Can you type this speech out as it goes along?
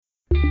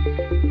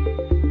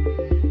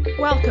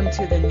Welcome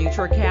to the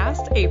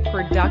NutraCast, a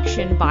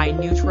production by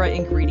Nutra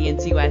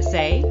Ingredients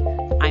USA.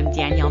 I'm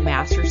Danielle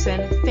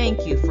Masterson.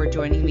 Thank you for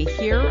joining me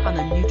here on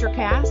the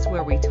NutraCast,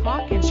 where we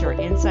talk and share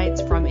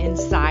insights from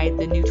inside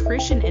the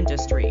nutrition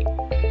industry.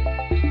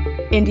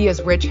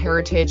 India's rich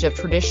heritage of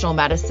traditional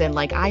medicine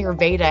like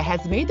Ayurveda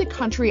has made the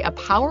country a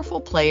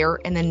powerful player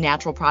in the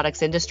natural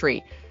products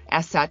industry.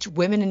 As such,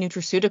 Women in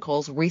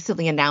Nutraceuticals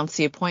recently announced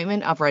the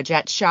appointment of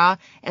Rajat Shah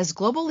as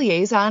global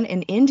liaison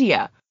in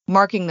India,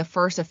 marking the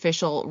first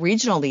official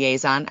regional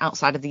liaison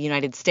outside of the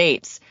United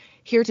States.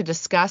 Here to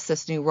discuss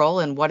this new role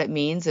and what it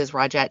means is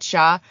Rajat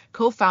Shah,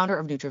 co-founder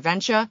of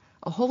Nutraventure,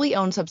 a wholly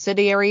owned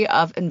subsidiary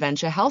of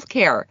Inventia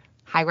Healthcare.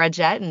 Hi,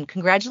 Rajat, and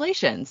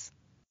congratulations.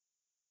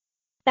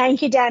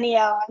 Thank you,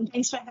 Danielle, and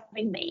thanks for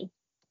having me.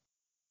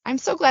 I'm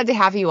so glad to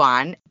have you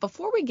on.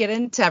 Before we get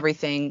into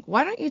everything,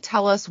 why don't you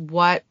tell us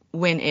what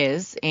WIN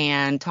is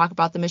and talk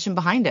about the mission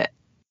behind it?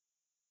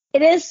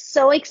 It is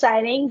so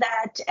exciting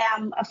that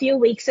a few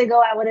weeks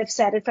ago I would have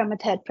said it from a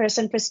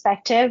third-person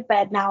perspective,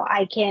 but now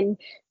I can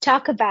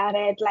talk about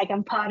it like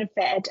I'm part of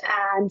it.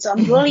 And so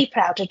I'm really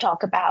proud to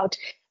talk about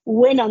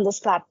WIN on this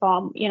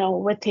platform,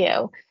 with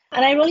you.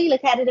 And I really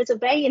look at it as a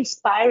very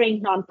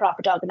inspiring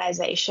nonprofit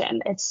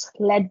organization. It's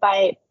led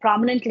by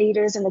prominent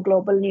leaders in the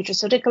global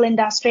nutraceutical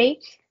industry.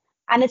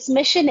 And its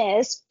mission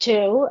is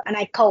to, and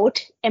I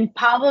quote,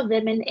 empower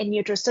women in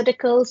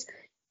nutraceuticals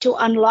to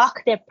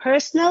unlock their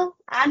personal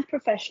and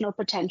professional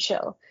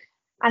potential.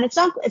 And it's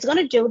going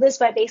to do this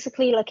by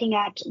basically looking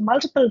at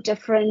multiple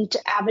different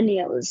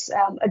avenues,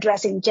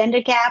 addressing gender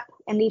gap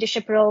in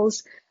leadership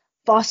roles,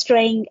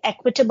 fostering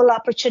equitable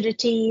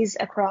opportunities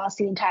across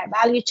the entire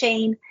value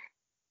chain,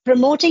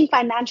 promoting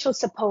financial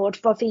support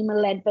for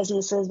female-led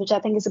businesses, which I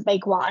think is a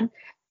big one,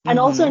 and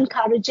also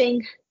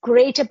encouraging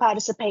greater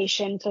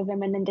participation for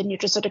women in the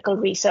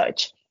nutraceutical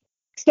research.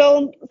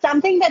 So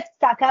something that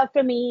stuck out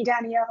for me,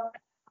 Danielle,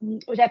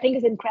 which I think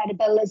is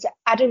incredible, is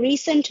at a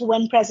recent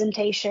WIN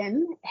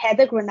presentation,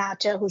 Heather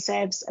Granata, who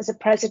serves as a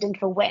president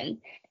for WIN,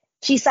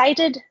 she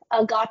cited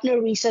a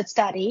Gartner research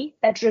study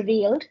that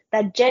revealed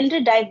that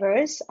gender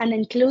diverse and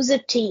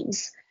inclusive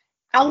teams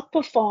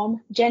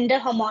outperform gender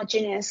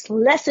homogeneous,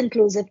 less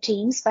inclusive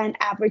teams by an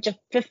average of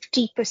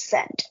 50%.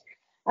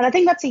 And I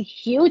think that's a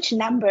huge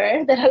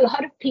number that a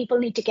lot of people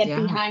need to get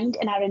behind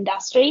in our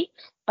industry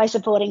by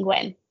supporting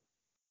WIN.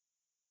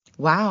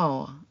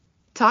 Wow.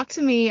 Talk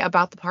to me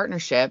about the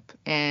partnership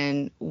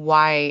and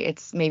why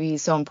it's maybe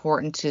so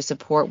important to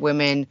support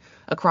women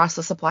across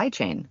the supply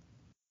chain.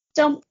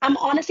 So I'm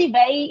honestly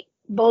very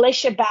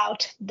bullish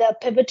about the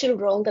pivotal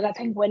role that I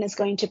think WIN is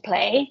going to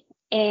play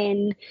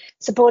in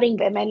supporting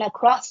women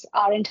across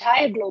our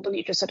entire global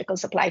nutraceutical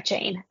supply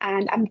chain.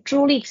 And I'm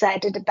truly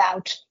excited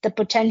about the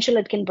potential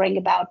it can bring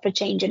about for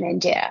change in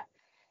India.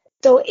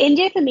 So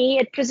India, for me,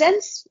 it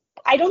presents,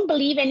 I don't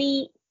believe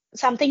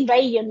something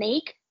very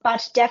unique,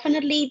 but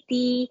definitely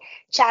the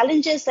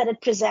challenges that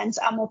it presents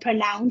are more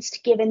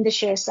pronounced given the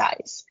sheer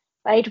size,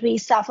 right? We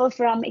suffer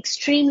from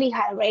extremely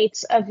high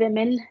rates of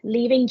women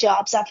leaving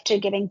jobs after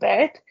giving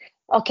birth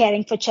or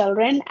caring for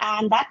children,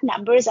 and that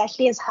number is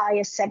actually as high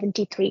as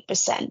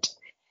 73%.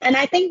 And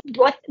I think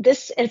what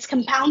this is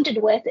compounded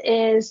with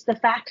is the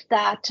fact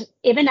that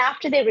even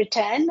after they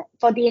return,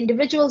 for the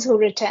individuals who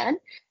return,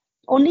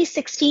 only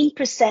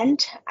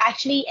 16%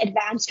 actually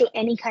advance to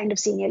any kind of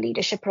senior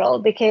leadership role,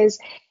 because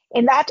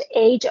in that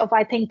age of,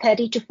 I think,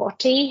 30 to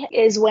 40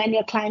 is when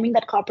you're climbing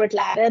that corporate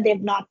ladder. They've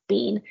not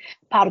been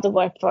part of the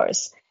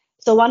workforce.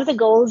 So one of the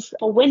goals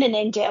for WIN in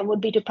India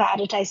would be to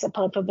prioritize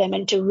support for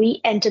women to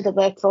re-enter the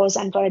workforce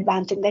and for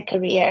advancing their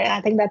career. And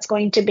I think that's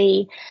going to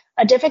be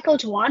a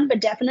difficult one, but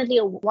definitely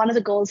one of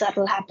the goals that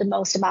will have the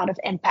most amount of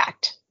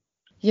impact.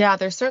 Yeah,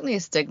 there's certainly a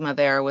stigma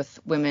there with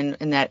women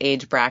in that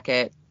age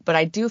bracket, but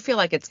I do feel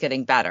like it's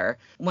getting better.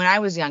 When I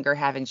was younger,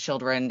 having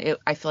children,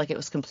 I feel like it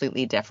was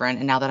completely different.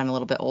 And now that I'm a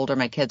little bit older,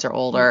 my kids are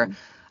older,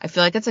 I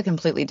feel like it's a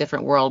completely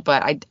different world,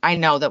 but I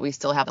know that we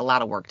still have a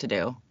lot of work to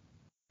do.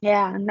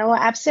 Yeah, no,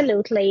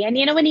 absolutely. And,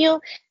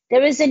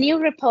 there was a new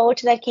report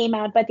that came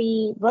out by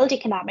the World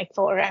Economic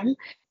Forum.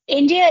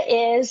 India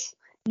is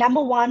number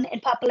 1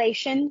 in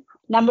population,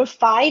 number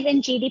 5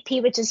 in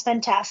GDP, which is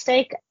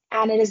fantastic,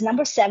 and it is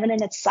number 7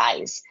 in its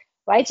size,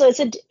 right? So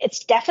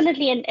it's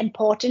definitely an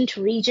important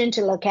region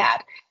to look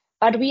at.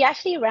 But we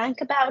actually rank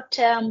about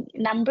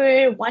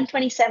number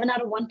 127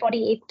 out of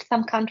 148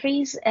 some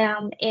countries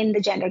in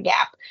the gender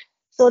gap.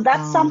 So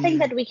that's something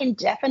that we can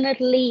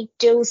definitely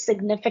do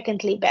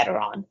significantly better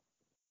on.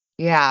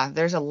 Yeah,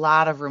 there's a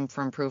lot of room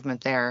for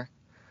improvement there.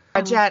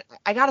 Rajat,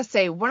 I got to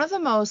say, one of the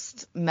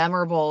most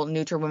memorable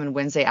Nutra Women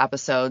Wednesday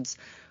episodes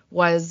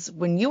was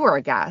when you were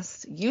a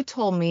guest. You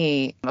told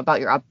me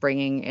about your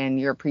upbringing and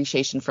your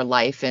appreciation for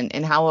life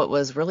and how it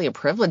was really a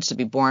privilege to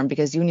be born,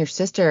 because you and your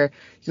sister,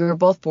 you were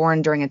both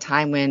born during a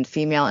time when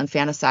female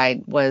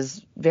infanticide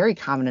was very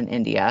common in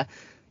India.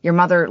 Your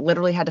mother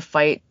literally had to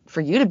fight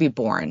for you to be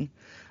born.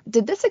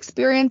 Did this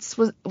experience,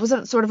 was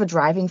it sort of a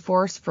driving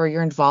force for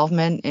your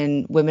involvement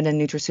in Women in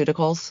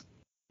Nutraceuticals?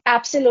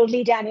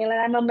 Absolutely, Daniel.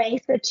 And I'm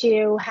amazed that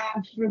you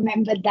have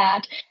remembered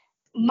that.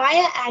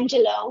 Maya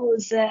Angelou,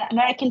 who's an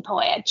American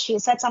poet, she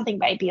said something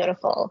very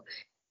beautiful.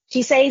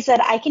 She says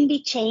that I can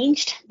be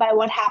changed by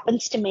what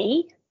happens to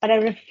me, but I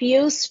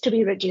refuse to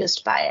be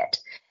reduced by it.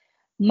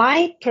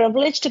 My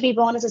privilege to be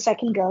born as a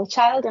second girl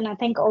child, and I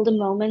think all the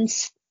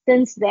moments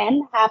since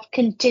then have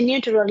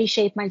continued to really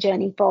shape my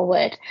journey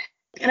forward.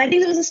 And I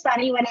think this was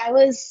funny when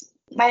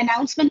my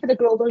announcement for the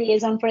global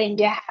liaison for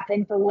India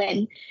happened for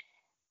WIN.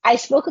 I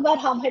spoke about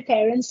how my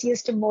parents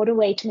used to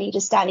motivate me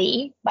to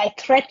study by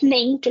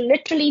threatening to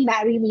literally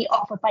marry me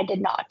off if I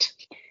did not.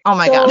 Oh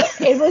my So God.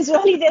 it was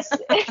really this,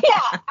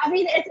 yeah, I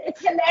mean,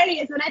 it's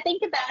hilarious when I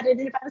think about it.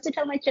 And if I was to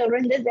tell my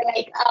children this, they're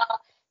like,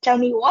 tell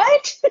me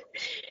what?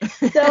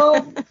 So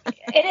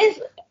it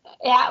is,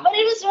 yeah, but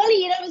it was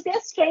really, it was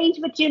this strange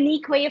but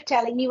unique way of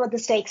telling me what the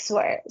stakes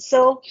were.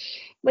 So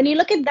when you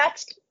look at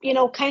that,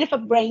 kind of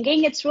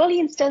upbringing, it's really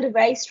instilled a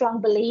very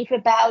strong belief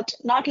about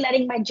not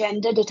letting my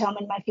gender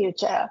determine my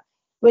future,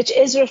 which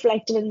is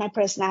reflected in my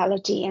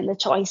personality and the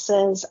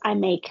choices I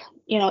make,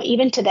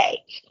 even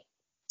today.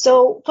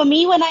 So for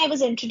me, when I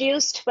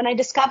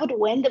discovered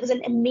WIN, there was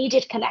an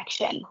immediate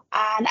connection.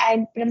 And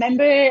I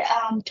remember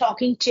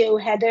talking to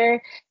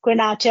Heather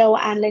Granato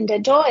and Linda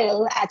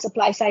Doyle at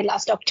Supply Side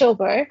last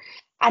October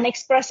and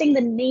expressing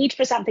the need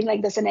for something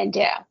like this in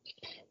India.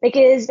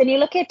 Because when you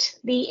look at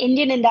the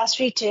Indian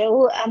industry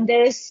too,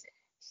 there's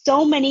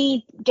so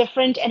many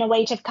different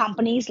innovative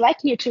companies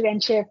like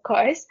NutraVenture, of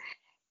course,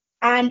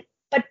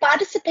 but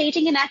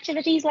participating in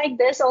activities like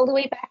this all the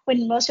way back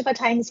when most of our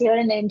time is here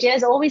in India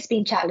has always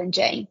been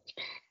challenging.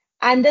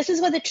 And this is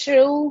where the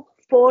true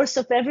force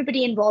of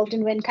everybody involved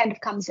in WIN kind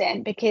of comes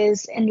in,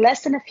 because in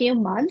less than a few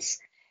months,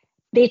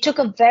 they took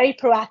a very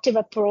proactive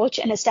approach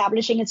in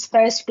establishing its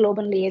first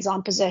global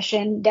liaison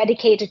position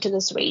dedicated to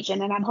this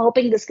region. And I'm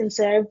hoping this can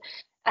serve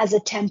as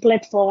a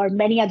template for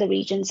many other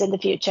regions in the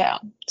future.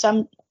 So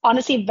I'm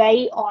honestly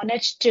very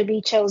honored to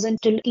be chosen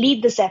to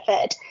lead this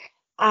effort.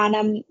 And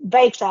I'm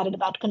very excited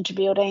about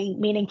contributing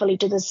meaningfully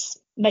to this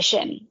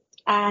mission.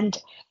 And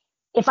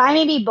if I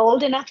may be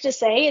bold enough to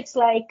say, it's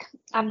like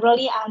I'm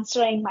really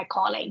answering my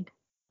calling.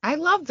 I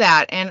love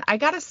that. And I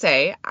got to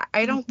say,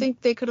 I don't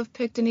think they could have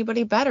picked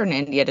anybody better in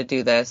India to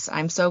do this.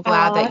 I'm so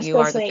glad that you So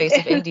are the sweet. face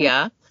of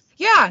India.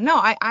 Yeah, no,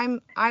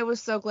 I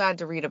was so glad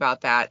to read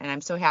about that, and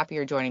I'm so happy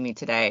you're joining me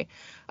today.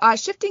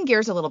 Shifting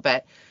gears a little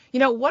bit,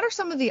 what are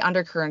some of the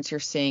undercurrents you're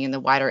seeing in the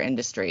wider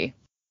industry?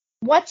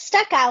 What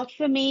stuck out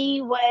for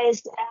me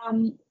was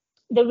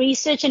the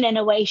research and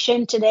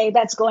innovation today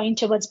that's going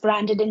towards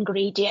branded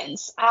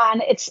ingredients.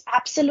 And it's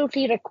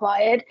absolutely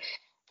required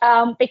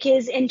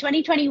because in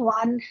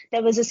 2021,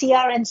 there was a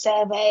CRN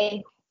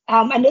survey.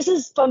 And this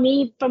is, for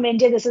me, from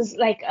India, this is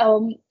like a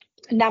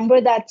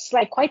number that's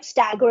like quite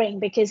staggering,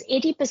 because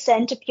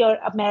 80% of your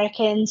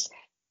Americans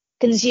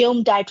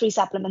consume dietary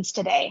supplements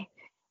today.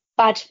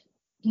 But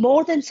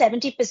more than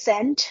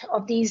 70%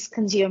 of these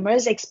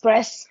consumers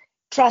express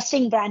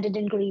trusting branded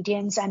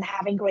ingredients and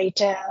having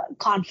greater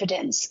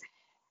confidence.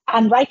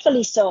 And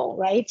rightfully so,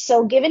 right?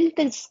 So given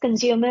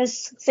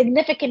consumers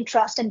significant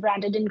trust in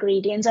branded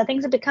ingredients, I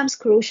think it becomes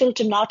crucial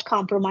to not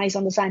compromise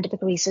on the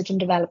scientific research and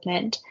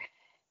development.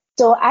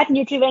 So at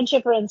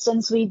NutraVenture, for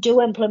instance, we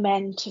do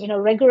implement,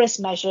 rigorous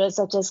measures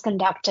such as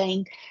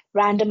conducting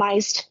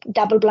randomized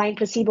double-blind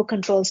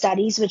placebo-controlled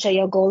studies, which are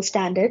your gold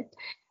standard,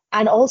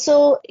 and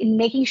also in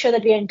making sure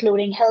that we are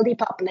including healthy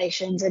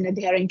populations and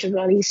adhering to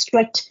really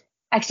strict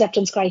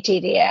acceptance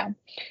criteria.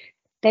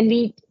 Then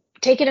we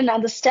take it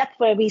another step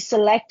where we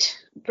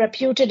select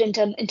reputed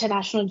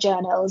international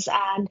journals,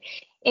 and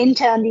in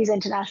turn, these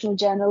international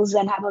journals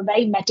then have a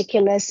very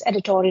meticulous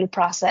editorial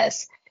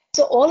process.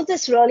 So all of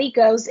this really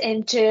goes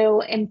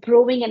into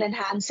improving and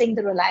enhancing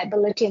the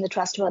reliability and the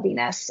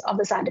trustworthiness of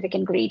the scientific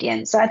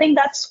ingredients. So I think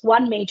that's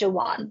one major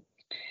one.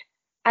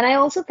 And I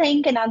also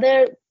think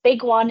another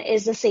big one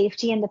is the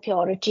safety and the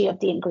purity of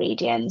the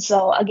ingredients.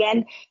 So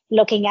again,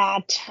 looking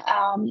at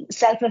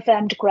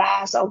self-affirmed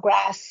GRAS or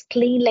GRAS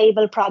clean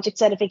label project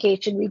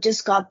certification, we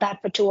just got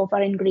that for two of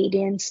our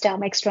ingredients,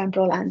 Turmeric, and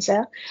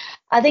Prolancer.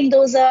 I think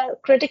those are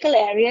critical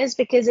areas,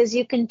 because as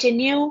you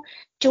continue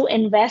to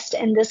invest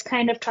in this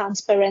kind of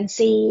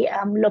transparency,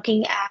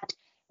 looking at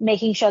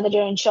making sure that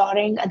you're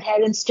ensuring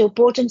adherence to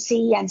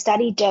potency and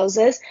studied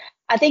doses,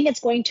 I think it's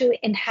going to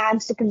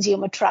enhance the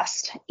consumer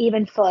trust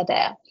even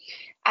further.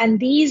 And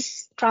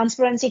these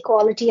transparency,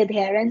 quality,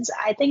 adherence,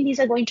 I think these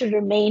are going to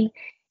remain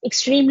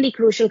extremely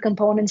crucial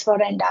components for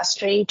our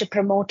industry to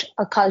promote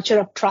a culture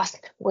of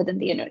trust within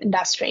the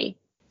industry.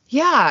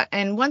 Yeah,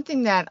 and one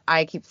thing that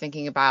I keep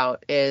thinking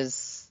about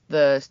is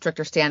the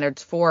stricter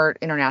standards for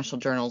international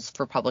journals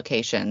for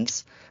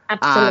publications.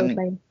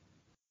 Absolutely.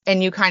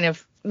 And you kind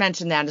of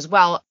mentioned that as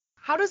well.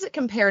 How does it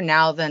compare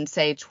now than,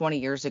 say, 20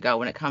 years ago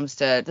when it comes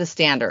to the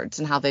standards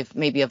and how they've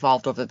maybe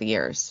evolved over the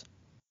years?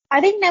 I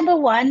think number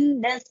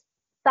one, the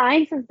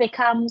science has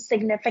become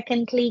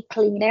significantly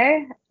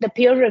cleaner. The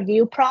peer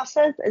review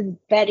process is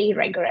very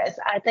rigorous.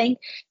 I think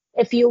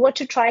if you were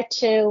to try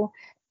to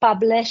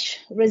publish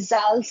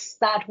results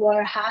that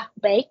were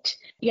half-baked,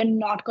 you're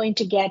not going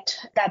to get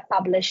that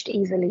published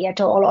easily at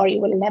all, or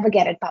you will never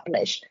get it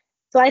published.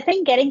 So I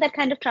think getting that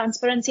kind of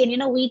transparency,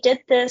 and we did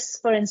this,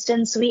 for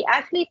instance, we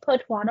actually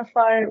put one of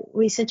our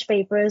research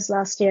papers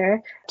last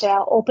year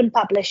to open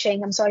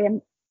publishing.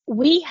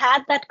 We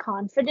had that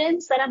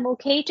confidence that I'm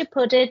okay to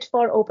put it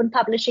for open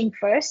publishing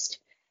first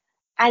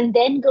and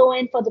then go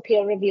in for the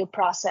peer review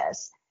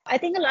process. I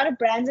think a lot of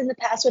brands in the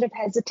past would have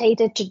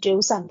hesitated to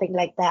do something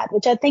like that,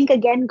 which I think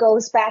again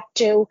goes back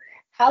to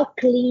how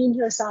clean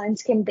your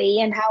science can be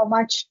and how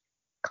much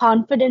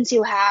confidence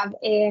you have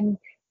in,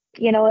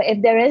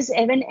 if there is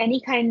even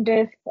any kind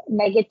of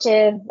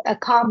negative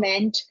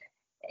comment,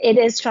 it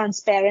is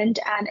transparent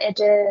and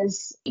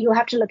you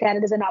have to look at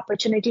it as an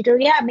opportunity to,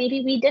 yeah,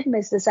 maybe we did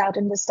miss this out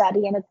in the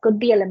study and it could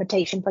be a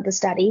limitation for the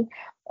study.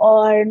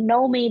 Or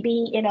no,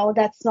 maybe,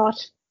 that's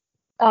not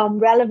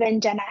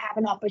relevant and I have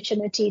an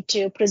opportunity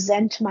to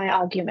present my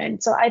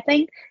argument. So I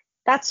think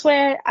that's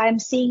where I'm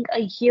seeing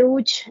a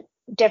huge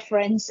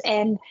difference.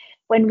 And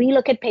when we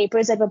look at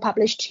papers that were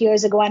published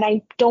years ago, and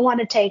I don't want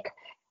to take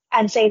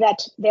and say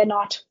that they're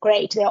not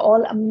great, they're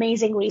all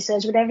amazing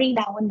research, but every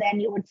now and then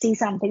you would see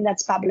something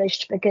that's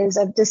published because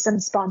of just some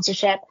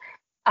sponsorship.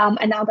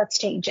 And now that's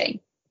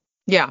changing.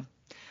 Yeah.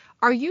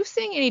 Are you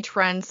seeing any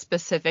trends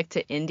specific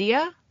to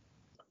India?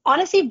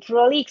 Honestly,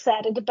 really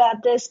excited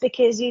about this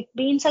because we've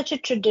been such a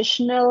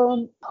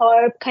traditional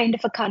herb kind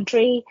of a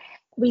country.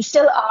 We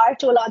still are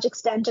to a large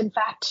extent. In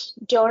fact,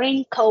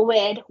 during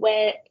COVID,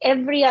 where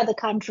every other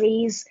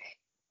country's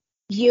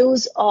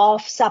use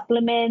of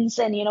supplements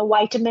and,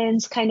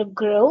 vitamins kind of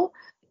grew,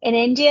 in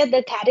India,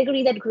 the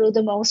category that grew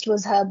the most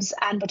was herbs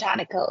and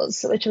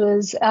botanicals, which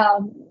was,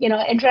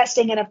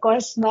 interesting and, of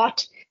course,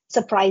 not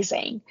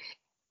surprising.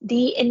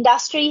 The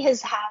industry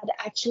has had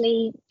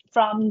actually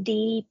from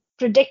the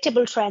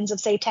predictable trends of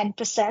say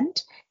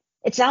 10%.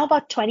 It's now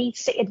about 20,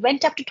 it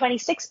went up to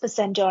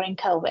 26% during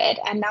COVID,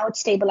 and now it's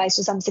stabilized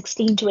to some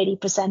 16 to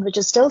 80%, which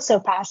is still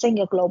surpassing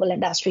your global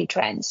industry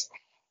trends.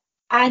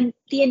 And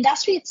the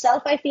industry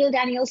itself, I feel,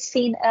 Daniel's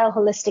seen a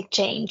holistic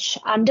change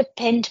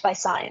underpinned by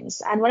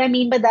science. And what I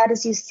mean by that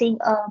is you're seeing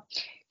a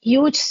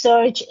huge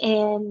surge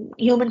in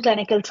human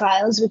clinical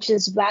trials, which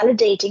is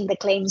validating the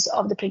claims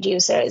of the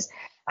producers.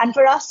 And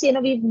for us,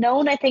 we've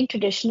known, I think,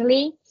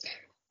 traditionally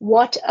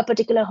what a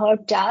particular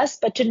herb does,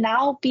 but to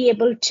now be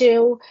able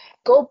to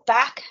go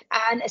back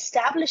and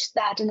establish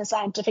that in a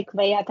scientific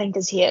way, I think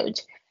is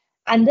huge.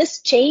 And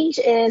this change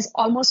is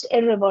almost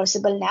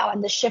irreversible now,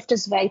 and the shift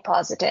is very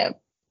positive.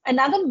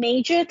 Another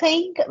major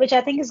thing, which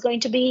I think is going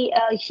to be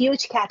a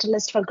huge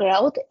catalyst for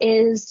growth,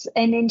 is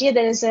in India,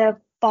 there is a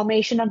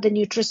formation of the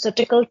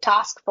Nutraceutical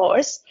Task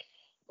Force,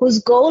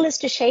 whose goal is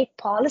to shape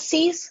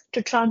policies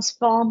to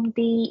transform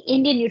the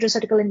Indian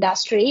nutraceutical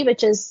industry,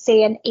 which is,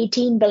 say, an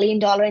 $18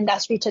 billion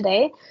industry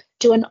today,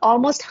 to an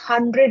almost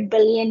 $100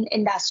 billion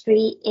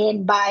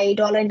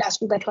dollar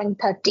industry by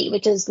 2030,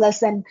 which is less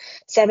than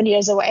 7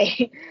 years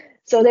away.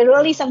 So there are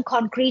really some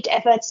concrete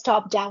efforts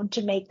top down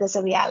to make this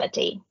a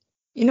reality.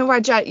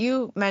 Rajat,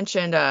 you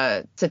mentioned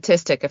a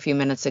statistic a few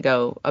minutes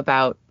ago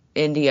about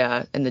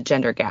India and the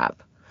gender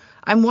gap.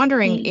 I'm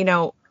wondering,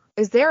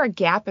 is there a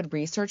gap in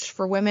research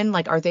for women?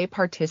 Like, are they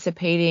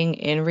participating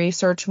in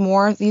research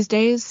more these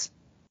days?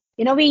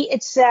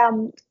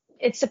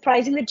 It's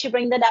surprising that you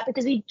bring that up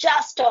because we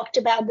just talked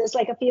about this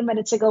like a few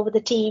minutes ago with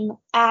the team.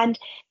 And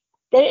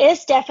there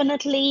is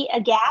definitely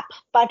a gap,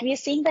 but we are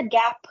seeing that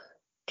gap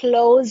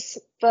close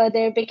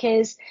further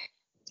because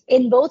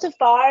in both of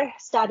our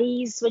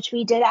studies, which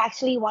we did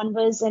actually, one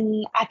was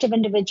in active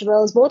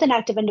individuals, both in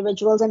active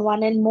individuals and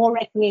one in more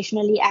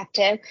recreationally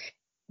active,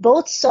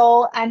 both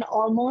saw an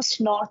almost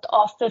north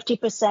of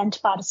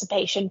 50%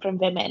 participation from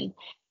women.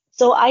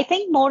 So I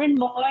think more and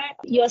more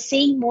you're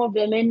seeing more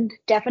women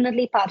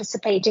definitely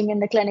participating in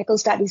the clinical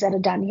studies that are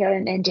done here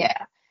in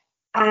India.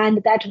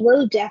 And that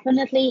will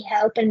definitely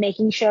help in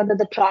making sure that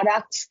the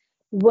products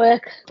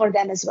work for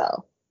them as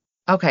well.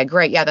 Okay,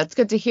 great. Yeah, that's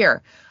good to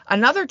hear.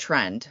 Another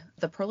trend,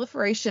 the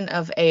proliferation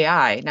of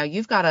AI. Now,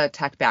 you've got a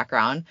tech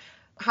background.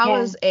 How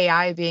is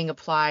AI being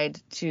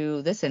applied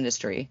to this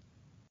industry?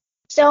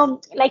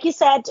 So, like you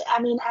said, I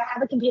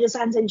have a computer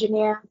science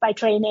engineer by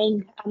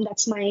training.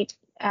 That's my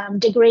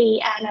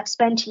degree, and I've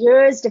spent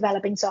years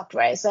developing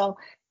software. So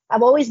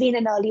I've always been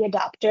an early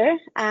adopter.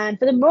 And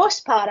for the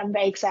most part, I'm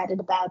very excited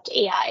about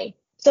AI.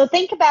 So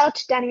think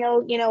about,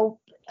 Daniel,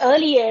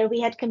 earlier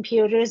we had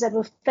computers that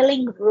were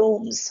filling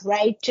rooms,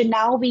 right? To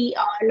now we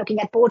are looking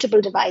at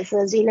portable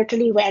devices. We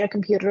literally wear a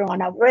computer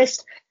on our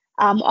wrist,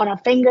 on our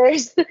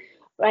fingers,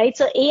 right?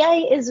 So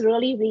AI is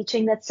really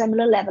reaching that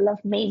similar level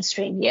of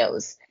mainstream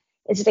use.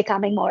 It's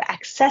becoming more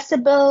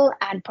accessible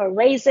and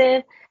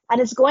pervasive, and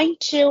it's going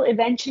to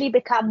eventually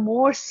become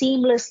more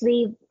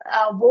seamlessly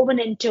woven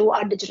into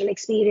our digital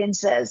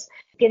experiences,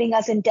 giving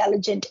us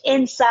intelligent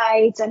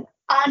insights and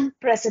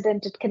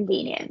unprecedented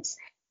convenience.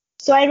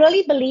 So I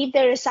really believe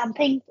there is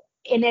something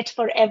in it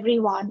for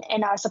everyone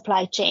in our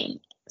supply chain.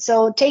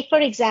 So take, for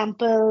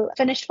example,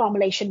 finished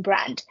formulation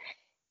brand.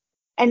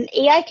 And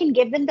AI can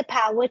give them the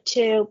power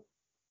to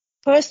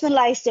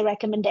personalize the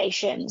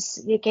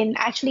recommendations. You can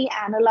actually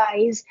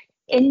analyze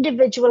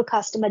individual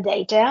customer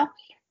data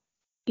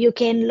You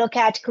can look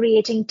at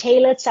creating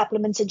tailored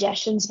supplement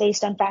suggestions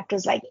based on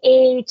factors like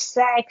age,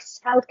 sex,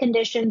 health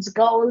conditions,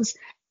 goals,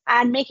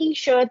 and making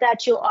sure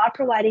that you are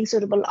providing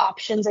suitable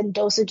options and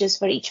dosages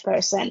for each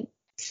person.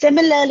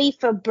 Similarly,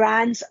 for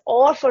brands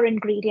or for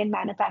ingredient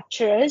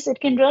manufacturers, it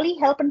can really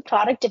help in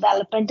product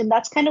development. And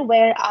that's kind of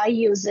where I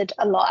use it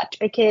a lot,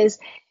 because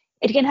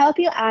it can help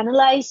you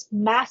analyze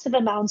massive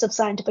amounts of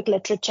scientific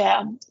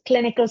literature,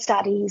 clinical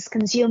studies,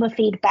 consumer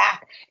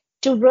feedback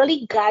to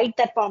really guide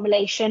that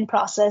formulation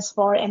process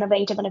for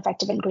innovative and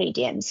effective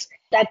ingredients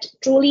that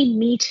truly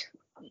meet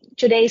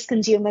today's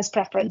consumers'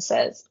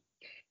 preferences.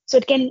 So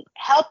it can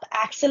help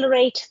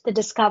accelerate the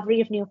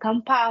discovery of new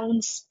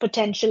compounds,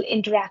 potential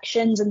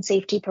interactions, and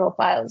safety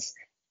profiles.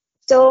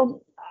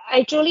 So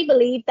I truly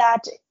believe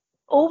that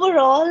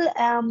overall,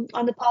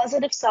 on the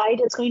positive side,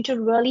 it's going to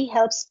really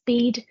help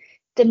speed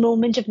the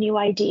movement of new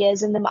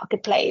ideas in the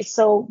marketplace.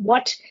 So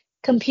what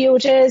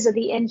computers or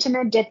the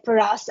internet did for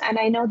us, and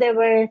I know there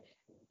were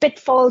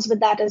pitfalls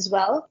with that as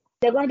well.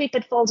 There are going to be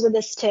pitfalls with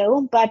this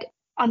too, but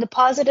on the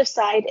positive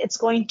side, it's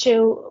going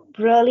to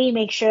really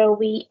make sure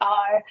we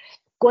are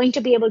going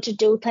to be able to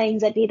do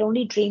things that we'd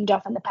only dreamed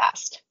of in the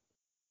past.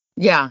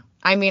 Yeah,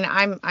 I mean,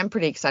 I'm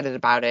pretty excited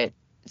about it.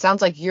 It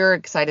sounds like you're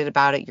excited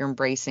about it. You're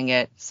embracing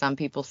it. Some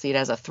people see it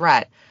as a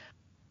threat.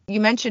 You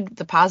mentioned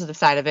the positive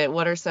side of it.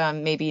 What are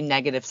some maybe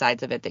negative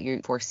sides of it that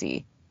you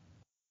foresee?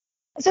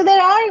 So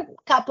there are a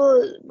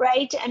couple,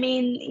 right? I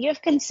mean, you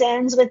have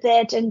concerns with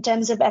it in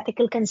terms of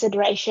ethical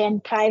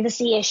consideration,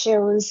 privacy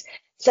issues,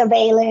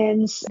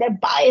 surveillance. There are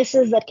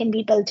biases that can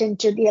be built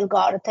into the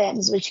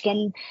algorithms, which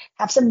can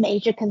have some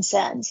major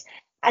concerns.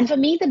 And for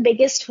me, the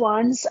biggest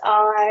ones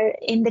are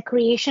in the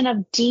creation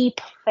of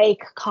deep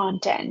fake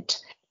content,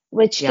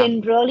 which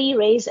can really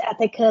raise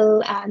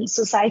ethical and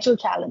societal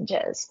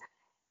challenges.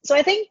 So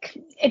I think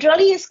it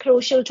really is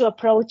crucial to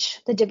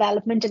approach the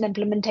development and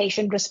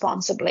implementation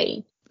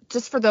responsibly.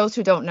 Just for those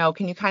who don't know,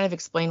 can you kind of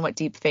explain what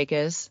deepfake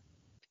is?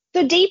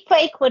 So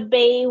deepfake would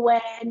be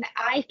when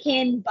I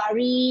can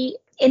bury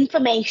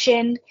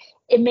information,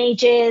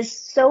 images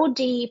so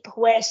deep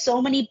where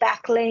so many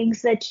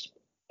backlinks that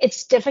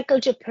it's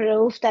difficult to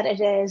prove that it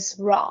is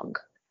wrong,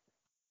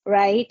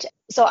 right?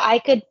 So I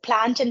could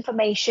plant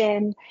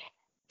information,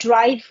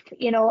 drive,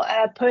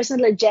 a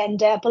personal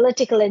agenda,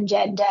 political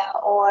agenda,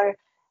 or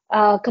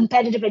a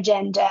competitive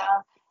agenda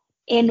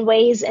in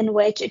ways in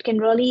which it can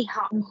really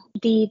harm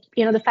the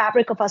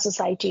fabric of our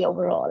society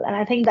overall. And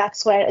I think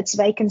that's where it's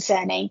very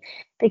concerning,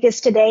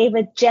 because today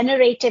with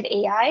generative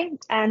AI,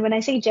 and when I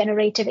say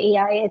generative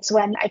AI, it's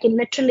when I can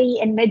literally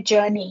in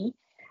mid-journey,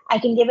 I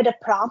can give it a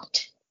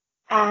prompt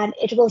and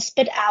it will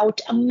spit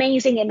out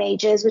amazing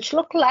images which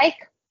look like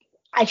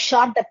I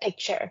shot the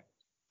picture,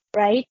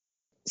 right?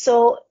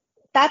 So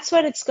that's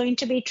where it's going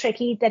to be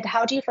tricky, that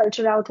how do you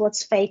filter out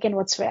what's fake and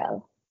what's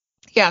real?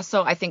 Yeah,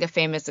 so I think a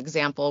famous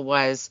example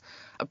was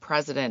a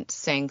president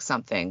saying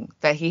something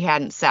that he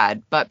hadn't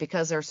said, but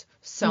because there's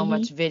so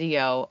much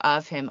video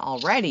of him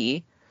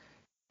already,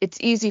 it's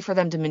easy for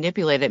them to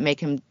manipulate it,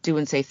 make him do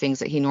and say things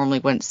that he normally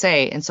wouldn't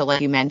say. And so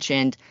like you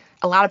mentioned,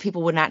 a lot of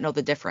people would not know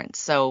the difference.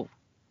 So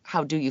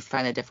how do you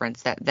find the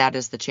difference? That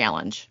is the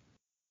challenge.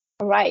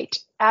 Right,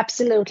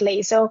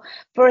 absolutely. So,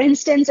 for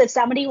instance, if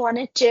somebody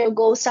wanted to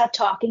go start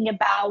talking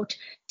about,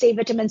 say,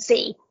 vitamin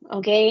C,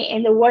 okay,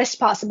 in the worst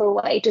possible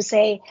way, to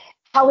say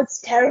how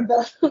it's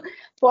terrible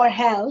for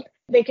health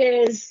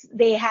because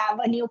they have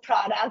a new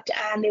product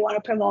and they want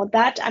to promote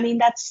that, I mean,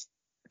 that's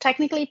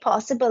technically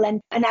possible.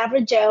 And an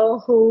average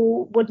Joe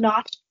who would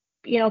not,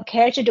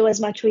 care to do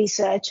as much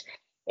research,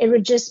 it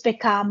would just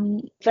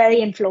become very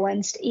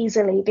influenced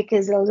easily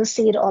because they'll just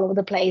see it all over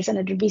the place and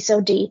it would be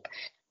so deep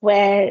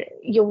where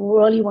you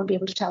really won't be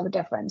able to tell the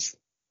difference.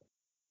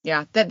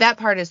 Yeah, that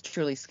part is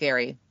truly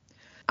scary.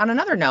 On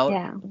another note,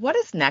 What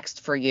is next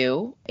for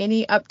you?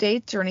 Any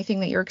updates or anything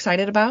that you're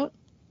excited about?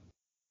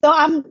 So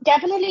I'm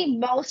definitely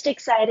most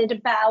excited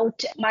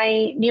about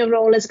my new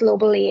role as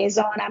global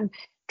liaison. I'm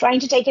trying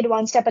to take it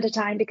one step at a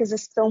time because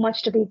there's so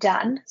much to be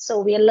done.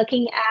 So we are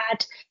looking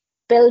at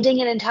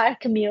building an entire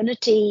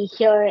community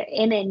here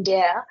in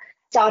India,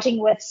 starting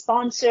with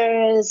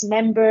sponsors,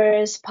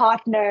 members,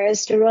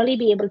 partners, to really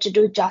be able to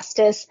do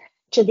justice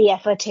to the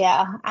effort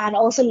here, and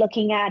also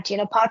looking at,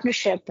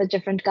 partnership with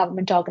different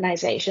government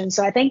organizations.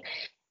 So I think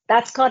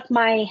that's got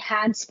my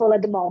hands full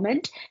at the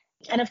moment.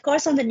 And of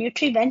course, on the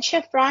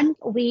NutriVenture front,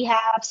 we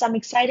have some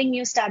exciting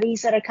new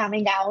studies that are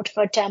coming out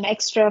for Term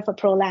Extra, for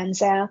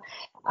Prolanza.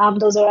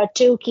 Those are our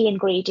two key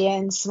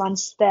ingredients.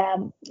 One's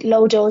the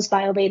low-dose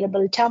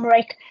bioavailable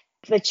turmeric,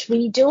 which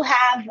we do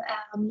have.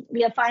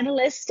 We are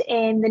finalists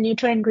in the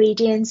Nutra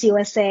Ingredients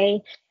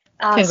USA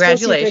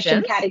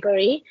Congratulations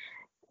category.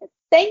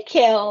 Thank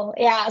you.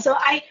 Yeah, so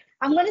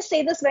I'm going to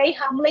say this very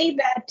humbly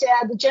that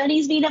the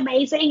journey's been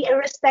amazing,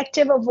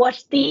 irrespective of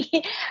what the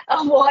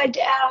award,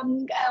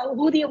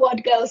 who the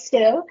award goes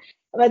to,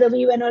 whether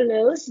we win or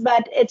lose.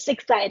 But it's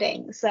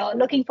exciting. So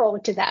looking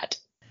forward to that.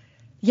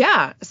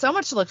 Yeah, so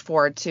much to look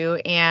forward to.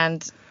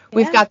 And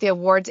We've got the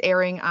awards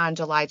airing on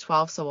July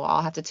 12th, so we'll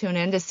all have to tune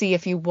in to see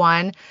if you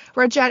won.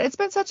 Rajat, it's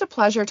been such a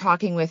pleasure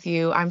talking with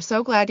you. I'm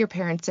so glad your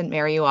parents didn't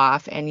marry you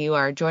off, and you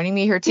are joining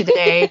me here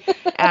today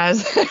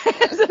as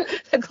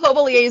the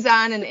global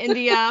liaison in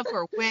India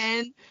for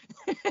WIN.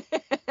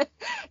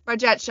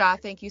 Rajat Shah,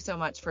 thank you so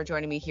much for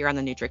joining me here on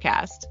the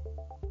NutraCast.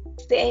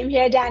 Same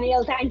here,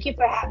 Daniel. Thank you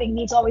for having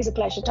me. It's always a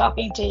pleasure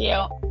talking to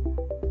you.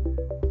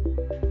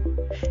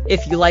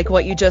 If you like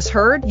what you just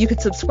heard, you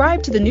could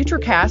subscribe to the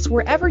NutraCast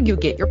wherever you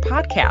get your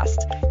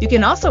podcast. You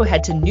can also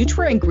head to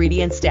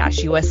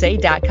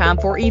nutraingredients-usa.com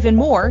for even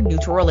more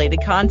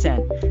Nutra-related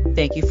content.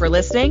 Thank you for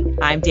listening.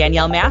 I'm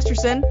Danielle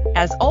Masterson.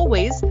 As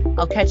always,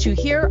 I'll catch you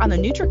here on the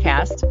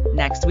NutraCast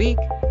next week.